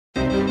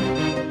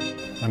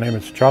My name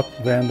is Chuck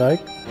Van Dyke.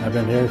 I've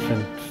been here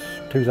since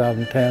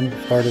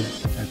 2010, started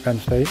at Penn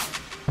State.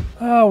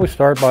 We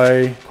start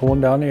by cooling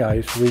down the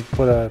ice. We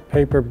put a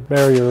paper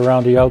barrier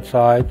around the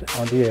outside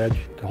on the edge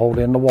to hold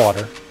in the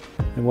water.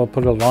 And we'll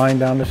put a line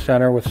down the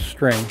center with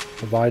string,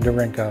 divide the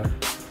rink out.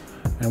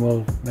 And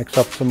we'll mix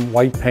up some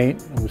white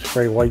paint, and we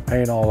spray white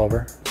paint all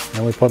over.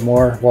 And we put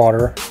more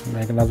water,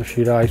 make another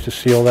sheet of ice to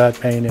seal that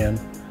paint in.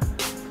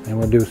 And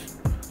we'll do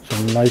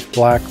some nice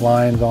black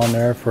lines on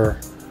there for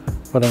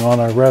putting on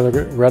our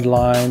red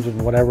lines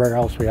and whatever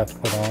else we have to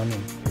put on.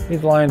 And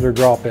these lines are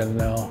drop-in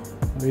now.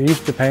 We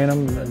used to paint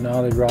them, and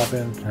now they drop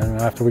in.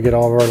 And after we get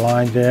all of our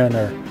lines in,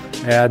 or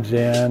ads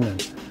in,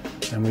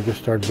 and we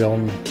just start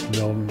building.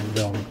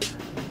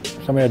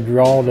 Somebody had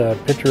drawn a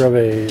picture of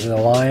a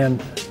lion,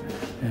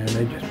 and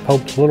they just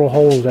poked little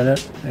holes in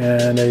it,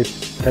 and they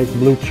take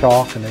blue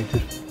chalk and they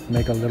just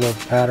make a little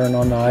pattern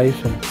on the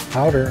ice and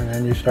powder, and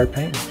then you start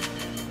painting.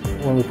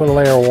 When we put a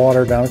layer of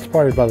water down, it's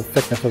probably about the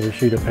thickness of a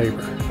sheet of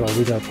paper, so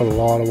we got to put a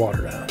lot of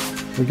water down.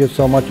 We get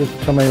so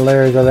many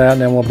layers of that,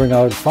 and then we'll bring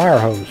out a fire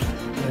hose.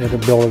 It'll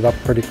build it up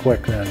pretty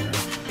quick then.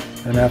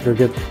 And after it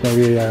gets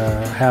maybe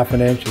half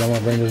an inch, then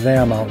we'll bring the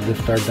ZAM out and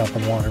just start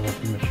dumping water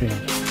with the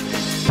machines.